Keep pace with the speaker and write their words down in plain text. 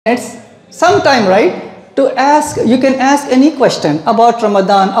It's some time, right, to ask. You can ask any question about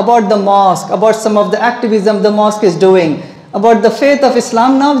Ramadan, about the mosque, about some of the activism the mosque is doing, about the faith of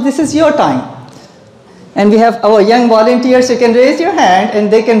Islam. Now this is your time. And we have our young volunteers. You can raise your hand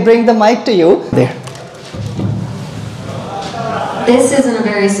and they can bring the mic to you. There. This isn't a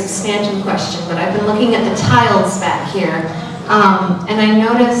very substantive question, but I've been looking at the tiles back here. And I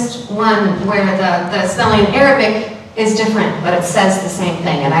noticed one where the spelling in Arabic is different, but it says the same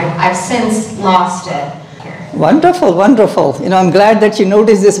thing, and I've since lost it here. Wonderful, wonderful. I'm glad that you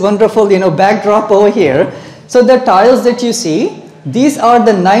noticed this wonderful, backdrop over here. So the tiles that you see, these are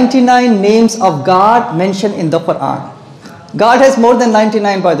the 99 names of God mentioned in the Quran. God has more than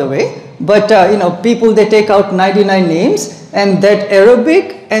 99, by the way, but people, they take out 99 names, and that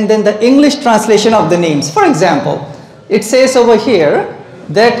Arabic and then the English translation of the names. For example, it says over here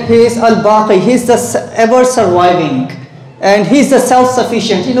that he is al-Baqi, he is the ever surviving, and he is the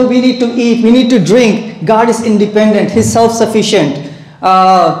self-sufficient. We need to eat, we need to drink. God is independent, he is self-sufficient.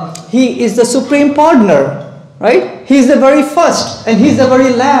 He is the supreme partner, right? He is the very first and he is the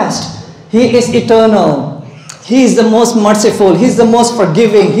very last. He is eternal. He is the most merciful, he is the most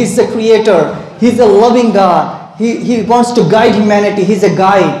forgiving, he is the creator, he is the loving God. He wants to guide humanity, he is a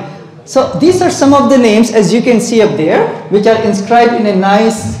guide. So these are some of the names, as you can see up there, which are inscribed in a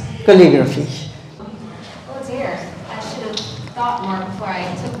nice calligraphy. Oh dear, I should have thought more before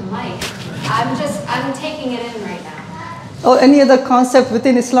I took the mic. I'm taking it in right now. Oh, any other concept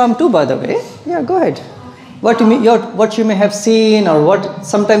within Islam too, by the way? Yeah, go ahead. Okay. What you may have seen, or what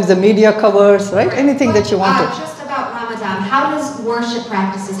sometimes the media covers, right? Anything that you want to. Just about Ramadan, how does worship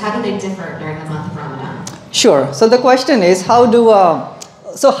practices, how do they differ during the month of Ramadan? Sure. So the question is, how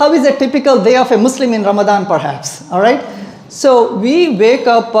is a typical day of a Muslim in Ramadan, perhaps? All right. So we wake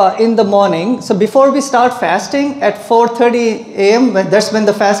up in the morning. So before we start fasting at 4:30 a.m., that's when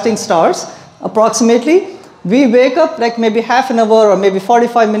the fasting starts, approximately. We wake up like maybe half an hour or maybe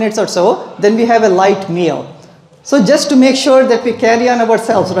 45 minutes or so. Then we have a light meal. So just to make sure that we carry on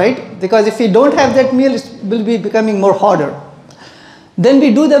ourselves, right? Because if we don't have that meal, it will be becoming more harder. Then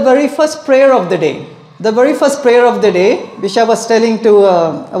we do the very first prayer of the day. The very first prayer of the day, which I was telling to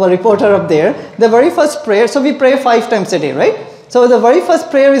our reporter up there, the very first prayer, so we pray 5 times a day, right? So the very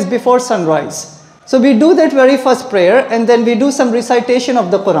first prayer is before sunrise. So we do that very first prayer, and then we do some recitation of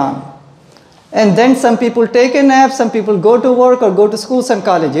the Quran. And then some people take a nap, some people go to work or go to schools and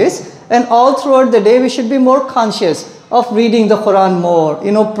colleges, and all throughout the day we should be more conscious of reading the Quran more,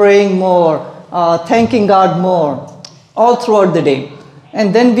 praying more, thanking God more, all throughout the day.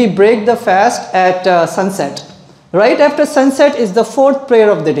 And then we break the fast at sunset. Right after sunset is the 4th prayer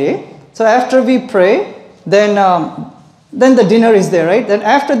of the day. So after we pray, then the dinner is there, right? Then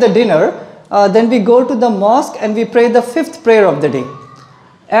after the dinner, then we go to the mosque and we pray the 5th prayer of the day.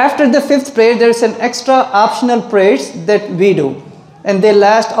 After the 5th prayer, there is an extra optional prayers that we do. And they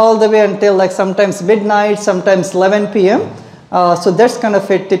last all the way until like sometimes midnight, sometimes 11 p.m. So that's kind of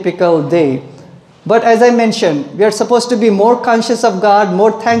a typical day. But as I mentioned, we are supposed to be more conscious of God,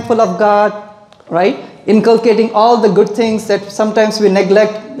 more thankful of God, right? Inculcating all the good things that sometimes we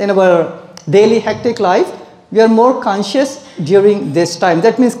neglect in our daily hectic life. We are more conscious during this time.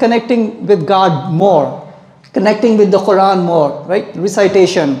 That means connecting with God more, connecting with the Quran more, right?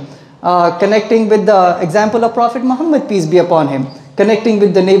 Recitation, connecting with the example of Prophet Muhammad, peace be upon him, connecting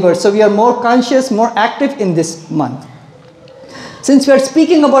with the neighbors. So we are more conscious, more active in this month. Since we are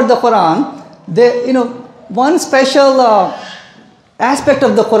speaking about the Quran, one special aspect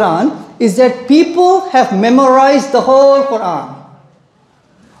of the Quran is that people have memorized the whole Quran.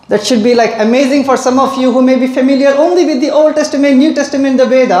 That should be like amazing for some of you who may be familiar only with the Old Testament, New Testament, the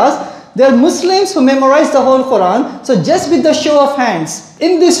Vedas. There are Muslims who memorize the whole Quran. So just with the show of hands,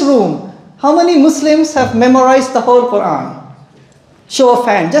 in this room, how many Muslims have memorized the whole Quran? Show of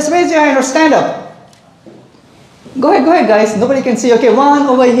hands. Just raise your hand or stand up. Go ahead guys, nobody can see. Okay, 1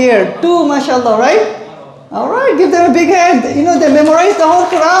 over here, 2, mashallah, right? All right, give them a big hand. They memorized the whole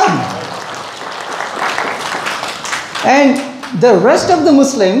Quran. And the rest of the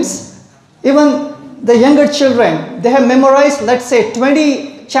Muslims, even the younger children, they have memorized, let's say,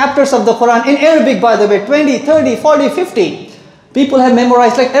 20 chapters of the Quran in Arabic, by the way, 20, 30, 40, 50. People have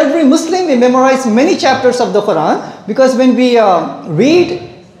memorized, like every Muslim, we memorize many chapters of the Quran, because when we read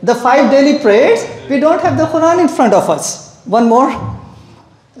the 5 daily prayers, we don't have the Quran in front of us. One more.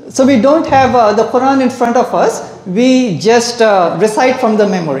 So we don't have the Quran in front of us. We just recite from the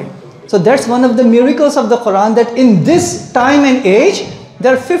memory. So that's one of the miracles of the Quran, that in this time and age,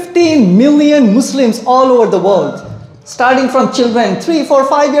 there are 15 million Muslims all over the world. Starting from children, 3, 4,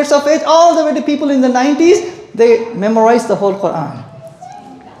 5 years of age, all the way to people in the 90s, they memorize the whole Quran.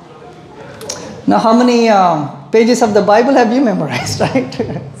 Now, how many pages of the Bible have you memorized, right?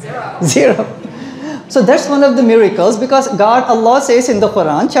 Zero. So that's one of the miracles, because Allah says in the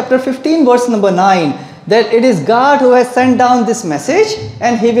Quran, chapter 15, verse number 9, that it is God who has sent down this message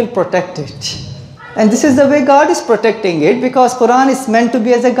and He will protect it. And this is the way God is protecting it, because Quran is meant to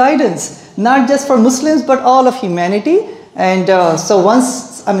be as a guidance, not just for Muslims, but all of humanity. And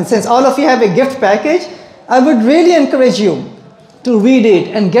since all of you have a gift package, I would really encourage you to read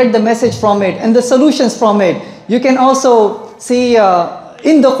it and get the message from it and the solutions from it. You can also see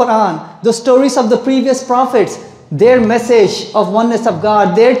in the Quran the stories of the previous prophets, their message of oneness of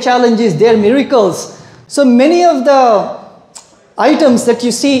God, their challenges, their miracles. So many of the items that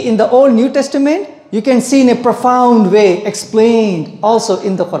you see in the Old New Testament, you can see in a profound way explained also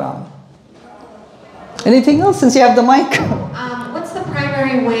in the Quran. Anything else, since you have the mic? What's the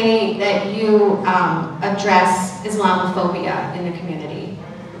primary way that you address Islamophobia in the community?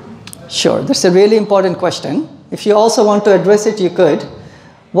 Sure, that's a really important question. If you also want to address it, you could.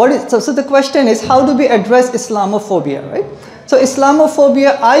 So the question is, how do we address Islamophobia, right? So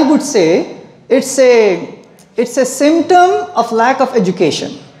Islamophobia, I would say, it's a symptom of lack of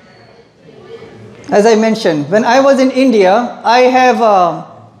education. As I mentioned, when I was in India, I have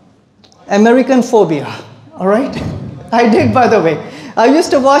American phobia, all right? I did, by the way. I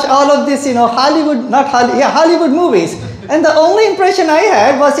used to watch all of this, Hollywood movies. And the only impression I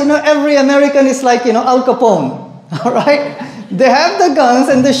had was, every American is like, Al Capone, all right? They have the guns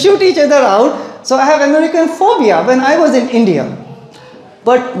and they shoot each other out. So I have American phobia when I was in India.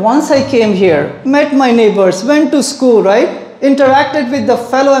 But once I came here, met my neighbors, went to school, right? Interacted with the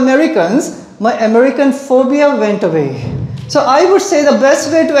fellow Americans, my American phobia went away. So I would say the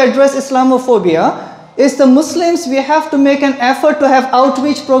best way to address Islamophobia is the Muslims, we have to make an effort to have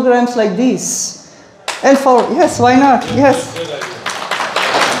outreach programs like these. And yes, why not? Yes.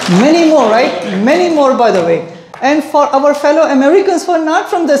 Many more, right? Many more, by the way. And for our fellow Americans who are not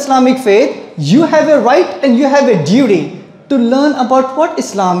from the Islamic faith, you have a right and you have a duty to learn about what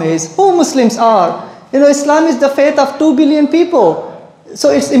Islam is, who Muslims are. Islam is the faith of 2 billion people. So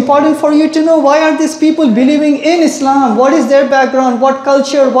it's important for you to know, why are these people believing in Islam? What is their background? What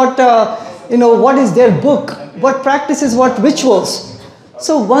culture? What is their book? What practices? What rituals?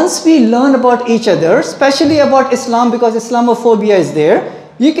 So once we learn about each other, especially about Islam, because Islamophobia is there,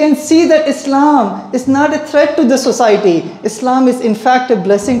 you can see that Islam is not a threat to the society. Islam is in fact a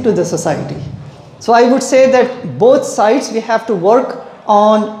blessing to the society. So I would say that both sides, we have to work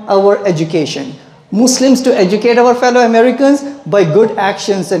on our education. Muslims to educate our fellow Americans by good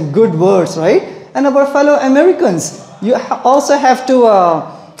actions and good words, right? And our fellow Americans, you also have to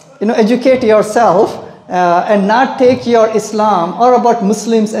educate yourself and not take your Islam or about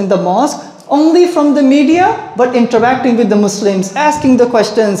Muslims and the mosque only from the media, but interacting with the Muslims, asking the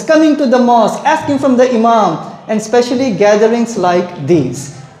questions, coming to the mosque, asking from the Imam, and especially gatherings like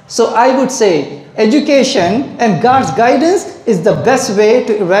these. So I would say education and God's guidance is the best way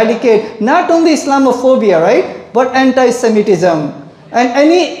to eradicate not only Islamophobia, right, but anti-Semitism and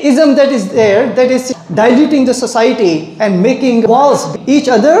any ism that is there that is diluting the society and making walls each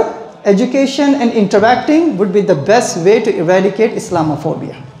other. Education and interacting would be the best way to eradicate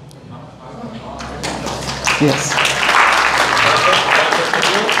Islamophobia. Yes.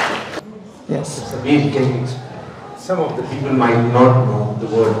 Yes. Some of the people might not know the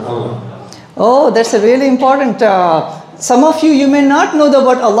word Allah. Oh, that's a really important. Some of you may not know the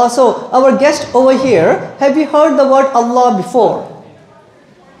word Allah. So our guest over here, have you heard the word Allah before?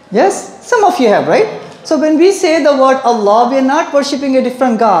 Yes? Some of you have, right? So when we say the word Allah, we are not worshipping a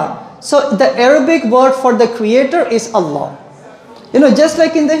different God. So the Arabic word for the creator is Allah. Just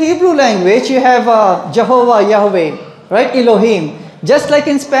like in the Hebrew language, you have Jehovah, Yahweh, right? Elohim. Just like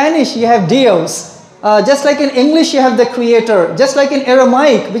in Spanish, you have Dios. Just like in English, you have the creator. Just like in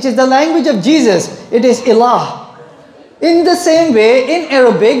Aramaic, which is the language of Jesus, it is Ilah. In the same way, in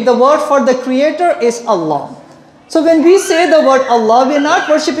Arabic, the word for the creator is Allah. So when we say the word Allah, we are not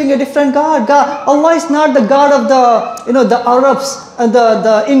worshipping a different God. Allah is not the God of the Arabs and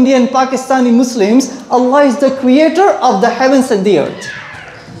the Indian, Pakistani Muslims. Allah is the creator of the heavens and the earth.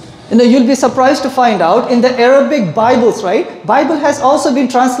 You'll be surprised to find out in the Arabic Bibles, right? Bible has also been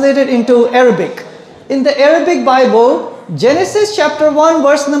translated into Arabic. In the Arabic Bible, Genesis chapter 1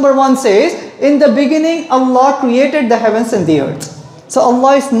 verse number 1 says, in the beginning Allah created the heavens and the earth. So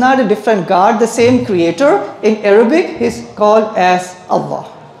Allah is not a different God, the same creator. In Arabic, he is called as Allah.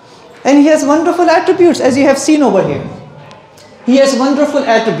 And he has wonderful attributes, as you have seen over here. He has wonderful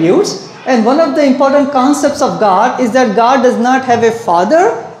attributes. And one of the important concepts of God is that God does not have a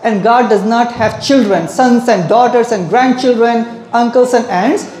father and God does not have children, sons and daughters and grandchildren, uncles and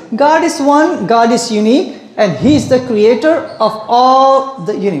aunts. God is one, God is unique, and He is the creator of all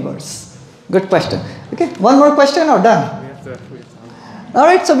the universe. Good question. Okay, one more question or done?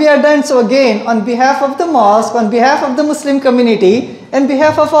 Alright, so we are done. So again, on behalf of the mosque, on behalf of the Muslim community, on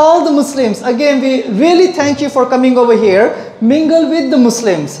behalf of all the Muslims, again, we really thank you for coming over here. Mingle with the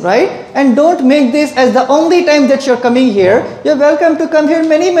Muslims, right? And don't make this as the only time that you're coming here. You're welcome to come here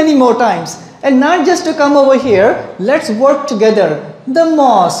many, many more times. And not just to come over here, let's work together. The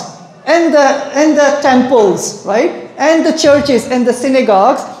mosque and the temples, right? And the churches and the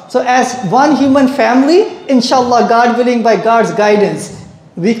synagogues. So as one human family, inshallah, God willing, by God's guidance,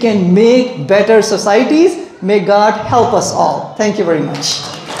 we can make better societies. May God help us all. Thank you very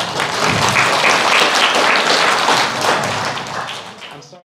much.